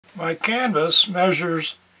My canvas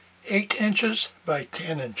measures 8 inches by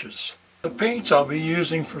 10 inches. The paints I'll be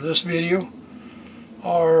using for this video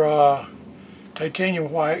are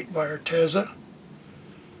Titanium White by Arteza,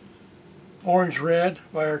 Orange Red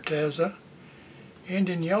by Arteza,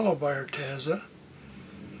 Indian Yellow by Arteza,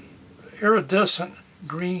 Iridescent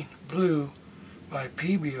Green Blue by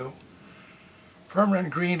Pebeo, Permanent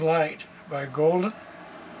Green Light by Golden,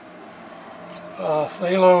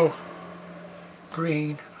 Phthalo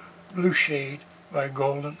Green Blue Shade by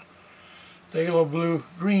Golden, Phthalo Blue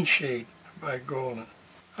Green Shade by Golden.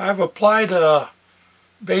 I've applied a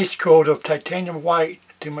base coat of titanium white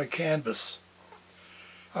to my canvas.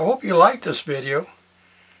 I hope you like this video,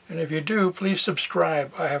 and if you do, please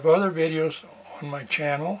subscribe. I have other videos on my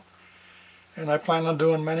channel, and I plan on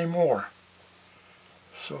doing many more.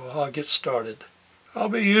 So I'll get started. I'll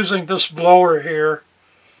be using this blower here.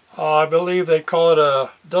 I believe they call it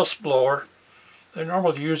a dust blower. They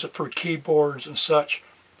normally use it for keyboards and such.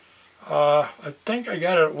 I think I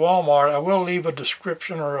got it at Walmart. I will leave a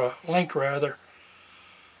description, or a link rather,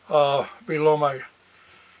 below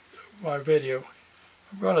my video.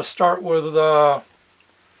 I'm going to start with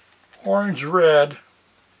Orange Red.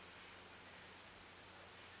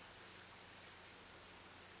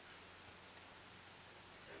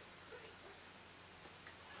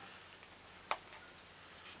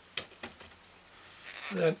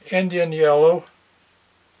 Then Indian Yellow.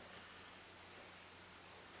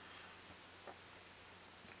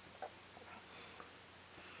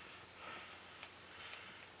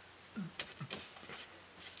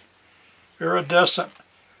 Iridescent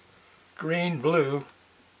Green Blue.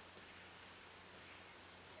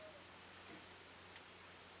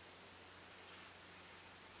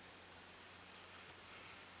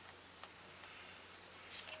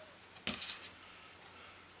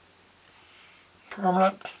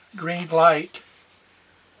 Permanent Green Light.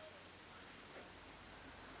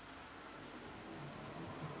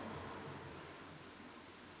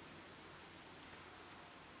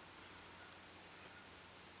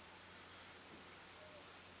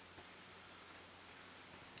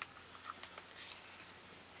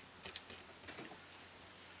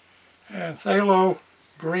 And Phthalo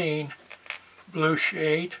Green Blue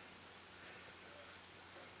Shade.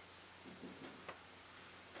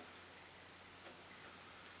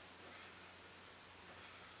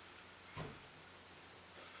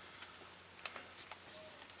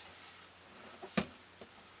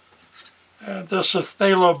 And this is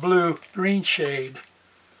Phthalo Blue Green Shade.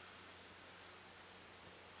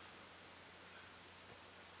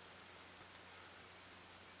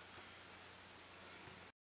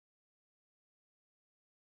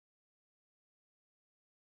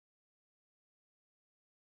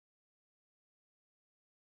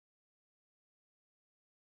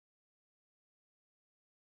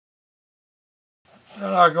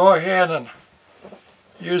 Then I'll go ahead and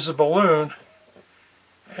use the balloon,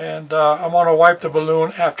 and I'm going to wipe the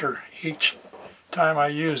balloon after each time I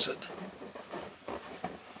use it.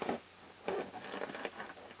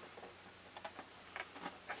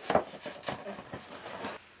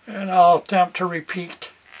 And I'll attempt to repeat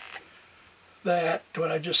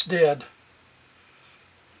what I just did.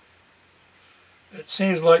 It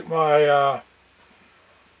seems like my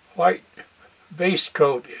white base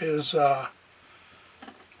coat is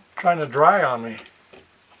trying to dry on me.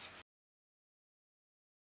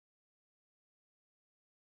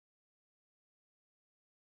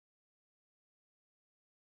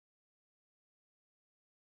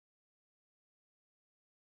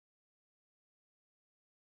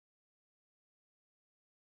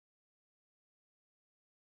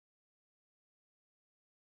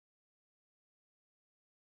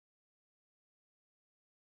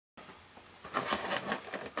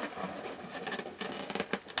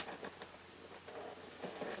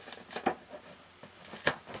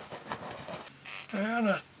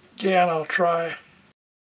 And again, I'll try.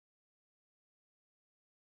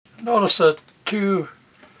 Notice the two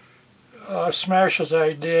smashes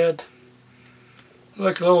I did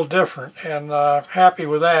look a little different, and I'm happy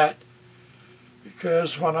with that,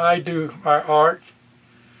 because when I do my art,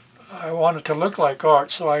 I want it to look like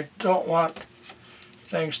art, so I don't want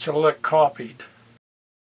things to look copied.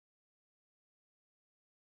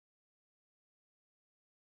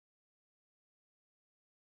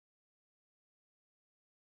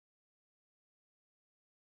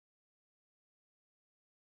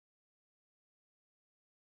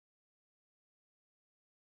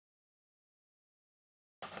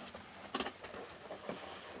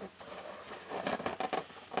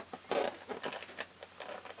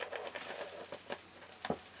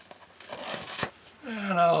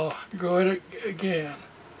 And I'll go at it again.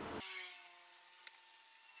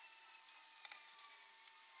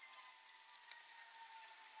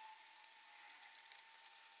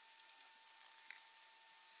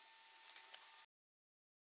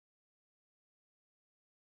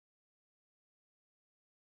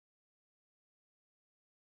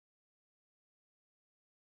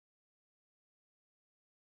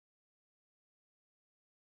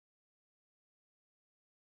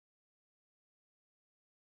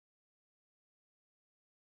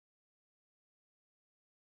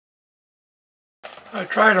 I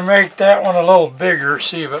try to make that one a little bigger,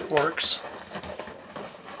 see if it works.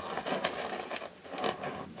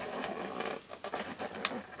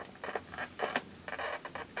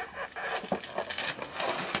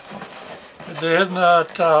 It did,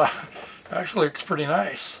 and actually looks pretty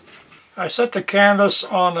nice. I set the canvas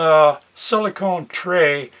on a silicone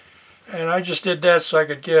tray, and I just did that so I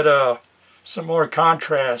could get some more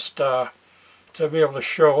contrast to be able to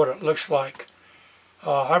show what it looks like.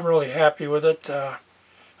 I'm really happy with it.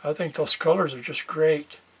 I think those colors are just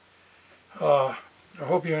great. I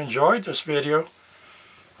hope you enjoyed this video.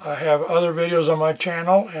 I have other videos on my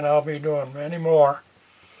channel, and I'll be doing many more.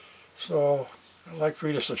 So I'd like for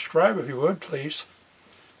you to subscribe if you would, please.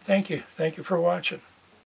 Thank you. Thank you for watching.